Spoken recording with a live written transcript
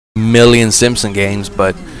million Simpson games,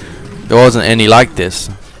 but there wasn't any like this,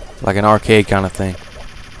 like an arcade kind of thing.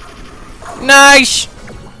 Nice.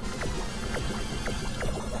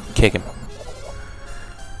 Kick him.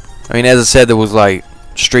 I mean, as I said, there was like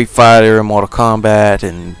Street Fighter and Mortal Kombat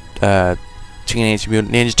and Teenage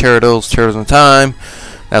Mutant Ninja Turtles, Turtles in Time.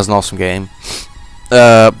 That was an awesome game.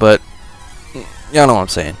 But y'all know what I'm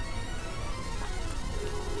saying.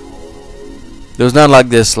 There was none like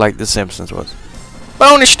this, like The Simpsons was.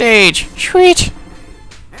 Bonus stage, sweet.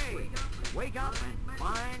 Hey, wake up,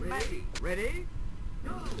 fine, ready,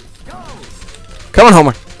 go, go. Come on,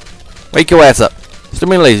 Homer. Wake your ass up. Still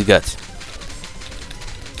being lazy guts.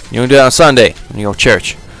 You gonna do that on Sunday when you go to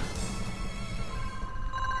church.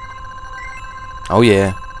 Oh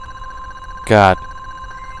yeah. God.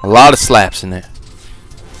 A lot of slaps in there.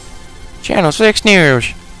 Channel 6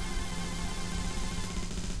 News.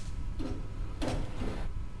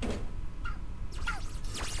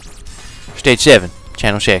 Stage 7.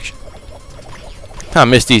 Channel 6. I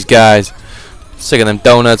miss these guys. Sick of them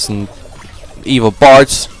donuts and evil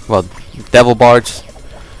bards. Well, devil bards.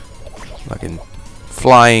 Fucking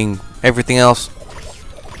flying everything else.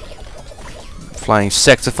 Flying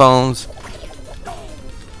saxophones.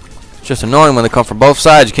 It's just annoying when they come from both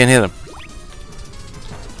sides. You can't hit them.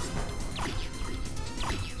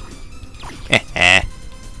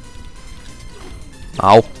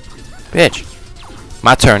 Oh, bitch.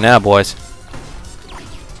 My turn now, boys.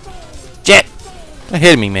 Jet! Don't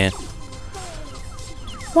hit me, man.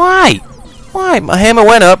 Why? Why? My hammer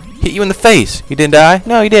went up, hit you in the face. You didn't die?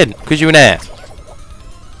 No, you didn't, because you're an ass.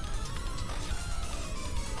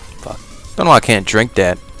 Fuck. Don't know why I can't drink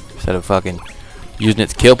that instead of fucking using it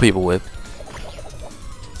to kill people with.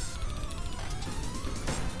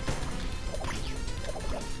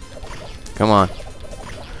 Come on.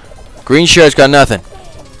 Green shirts got nothing.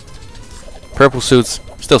 Purple suits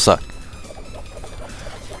still suck.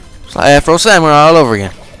 It's like Afro Samurai all over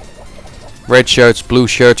again. Red shirts, blue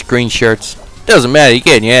shirts, green shirts. Doesn't matter, you're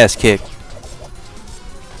getting your ass kicked.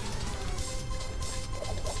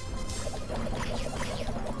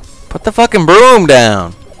 Put the fucking broom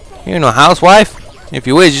down. You're no housewife. If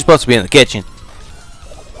you is, you're supposed to be in the kitchen.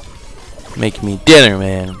 Making me dinner,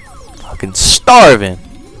 man. I'm fucking starving.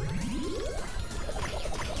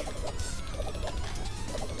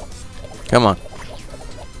 Come on.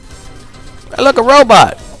 Hey, look, a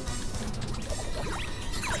robot.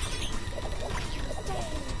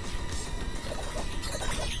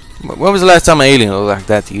 When was the last time an alien looked like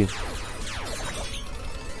that to you?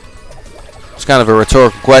 It's kind of a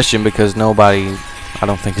rhetorical question because nobody, I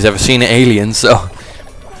don't think, has ever seen an alien, so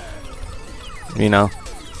you know,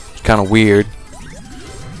 it's kind of weird.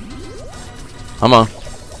 Come on,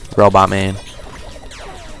 robot man.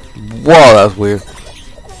 Whoa, that was weird.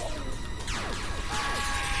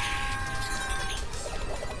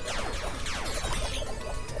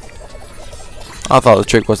 I thought the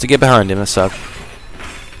trick was to get behind him. That sucked.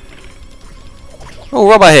 Oh,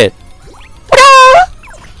 robot head.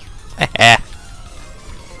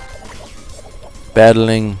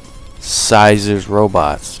 Battling sizes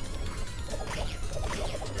robots.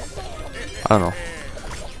 I don't know.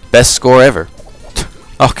 Best score ever.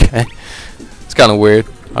 Okay. It's kind of weird.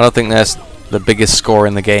 I don't think that's the biggest score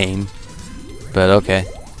in the game. But okay.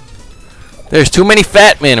 There's too many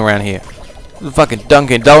fat men around here. There's fucking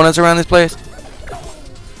Dunkin' Donuts around this place.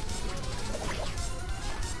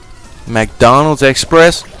 McDonald's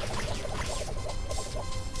Express?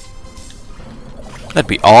 That'd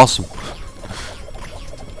be awesome.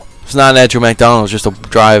 It's not an actual McDonald's, just a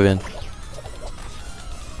drive-in.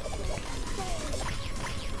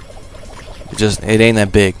 It ain't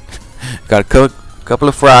that big. Got a couple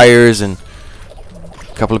of fryers and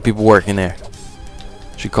a couple of people working there.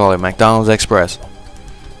 Should call it McDonald's Express.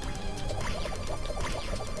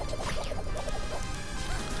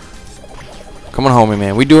 Come on, homie,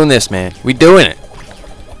 man. We doing this, man. We doing it.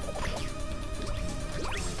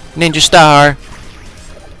 Ninja Star.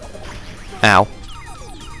 Ow.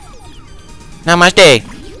 Namaste.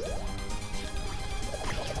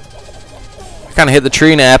 I kind of hit the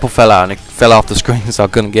tree and the apple fell out and it fell off the screen, so I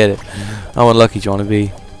couldn't get it. How unlucky do you want to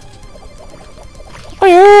be? Oh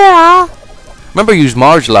yeah. Remember, I used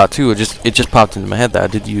Marge a lot too. It just popped into my head that I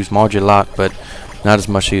did use Marge a lot, but not as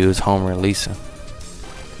much as I use Homer and Lisa.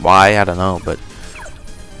 Why? I don't know, but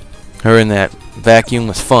her in that vacuum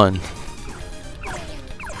was fun.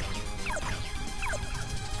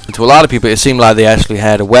 And to a lot of people, it seemed like they actually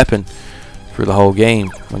had a weapon for the whole game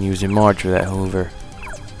when using Marge for that Hoover.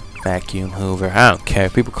 Vacuum Hoover. I don't care.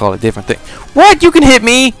 People call it different things. What? You can hit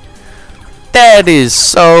me? That is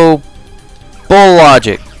so bull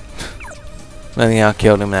logic. I think I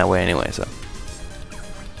killed him that way anyway, so.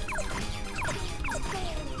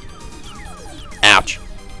 Ouch.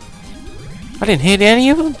 I didn't hit any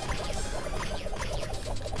of them?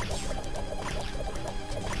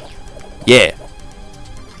 Yeah.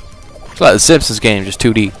 It's like the Simpsons game, just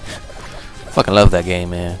 2D. Fucking love that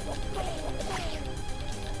game, man.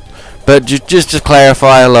 But just to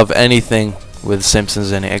clarify, I love anything with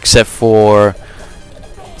Simpsons in it, except for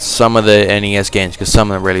some of the NES games, because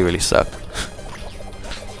some of them really, really suck.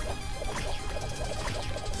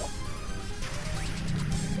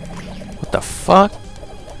 What the fuck?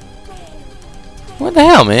 What the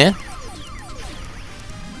hell, man?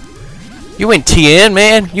 You went TN,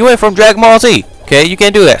 man. You went from Dragon Ball Z. Okay, you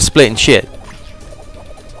can't do that, splitting shit.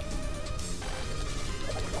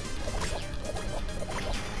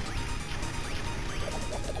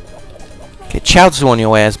 Get Chaozu on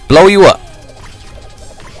your ass, blow you up.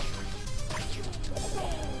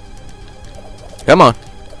 Come on.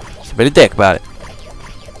 Just a bit of dick about it.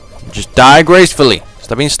 Just die gracefully.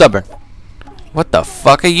 Stop being stubborn. What the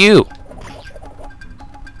fuck are you?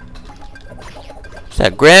 It's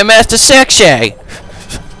that Grandmaster Sexay.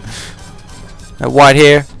 That white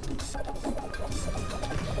hair.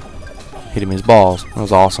 Hit him in his balls. That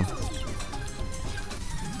was awesome.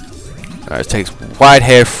 Alright, let's take this white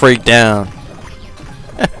hair freak down.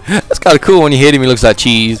 That's kind of cool when you hit him, he looks like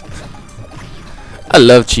cheese. I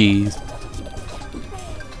love cheese.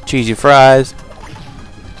 Cheesy fries.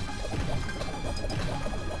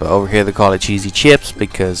 But over here they call it cheesy chips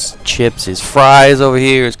because chips is fries over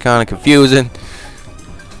here. It's kind of confusing.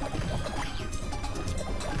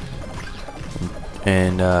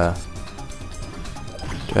 And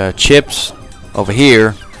chips over here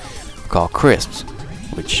are called crisps,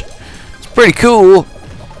 which is pretty cool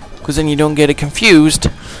because then you don't get it confused.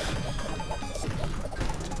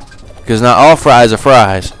 Because not all fries are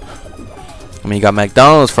fries. I mean, you got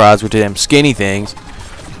McDonald's fries, which are them skinny things.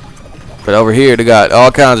 But over here, they got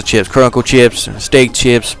all kinds of chips. Crunkle chips, steak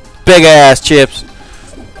chips, big ass chips.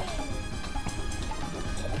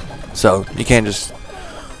 So, you can't just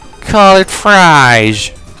call it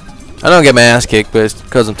fries. I don't get my ass kicked, but it's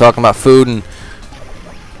because I'm talking about food, and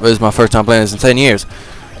this is my first time playing this in 10 years.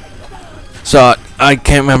 So, I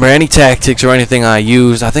can't remember any tactics or anything I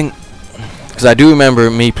used. I think, because I do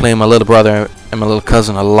remember me playing my little brother and my little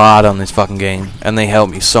cousin a lot on this fucking game, and they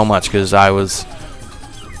helped me so much because I was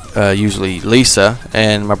usually Lisa,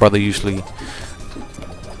 and my brother used to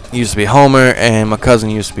be Homer, and my cousin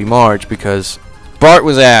used to be Marge because Bart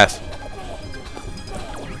was ass.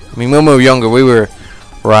 I mean, when we were younger, we were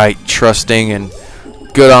right, trusting, and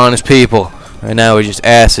good, honest people, and now we're just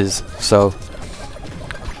asses. So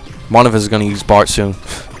one of us is gonna use Bart soon.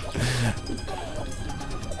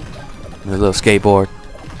 The little skateboard.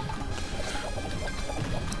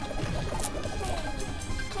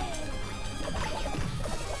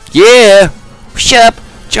 Yeah! Shut up!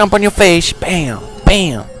 Jump on your face! Bam!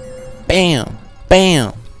 Bam! Bam!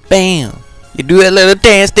 Bam! Bam! You do that little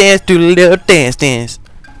dance, dance, do the little dance, dance.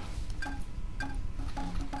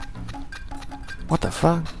 What the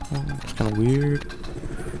fuck? It's kind of weird.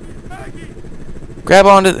 Grab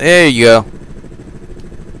onto. There you go.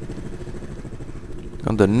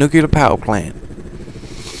 On the nuclear power plant.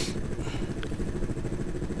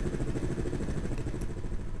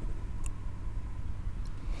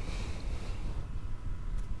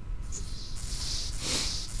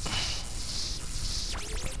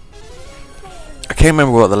 I can't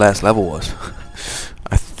remember what the last level was.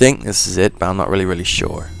 I think this is it, but I'm not really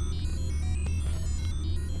sure.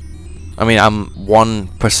 I mean, I'm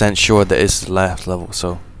 1% sure that it's the last level,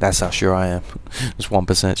 so that's how sure I am. Just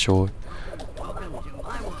 1% sure.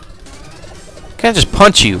 Can't just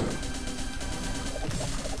punch you.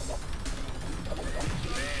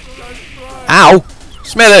 Ow!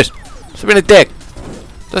 Smithers! Stop being a dick.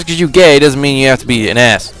 Just because you gay doesn't mean you have to be an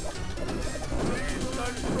ass.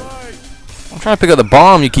 I'm trying to pick up the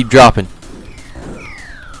bomb you keep dropping.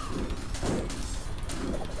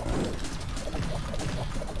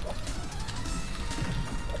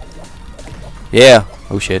 Yeah.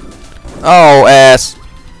 Oh shit. Oh ass.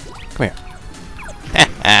 Come here.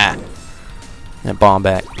 That bomb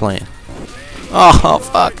back playing. Oh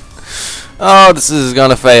fuck. Oh, this is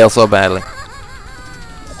gonna fail so badly.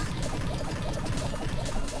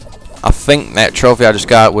 I think that trophy I just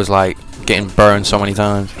got was like getting burned so many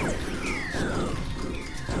times.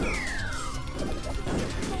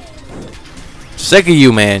 Sick of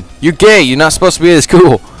you, man. You're gay. You're not supposed to be this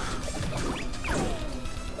cool.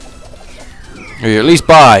 Or you're at least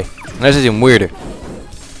bi. That's even weirder.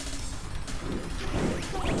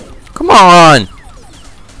 Come on.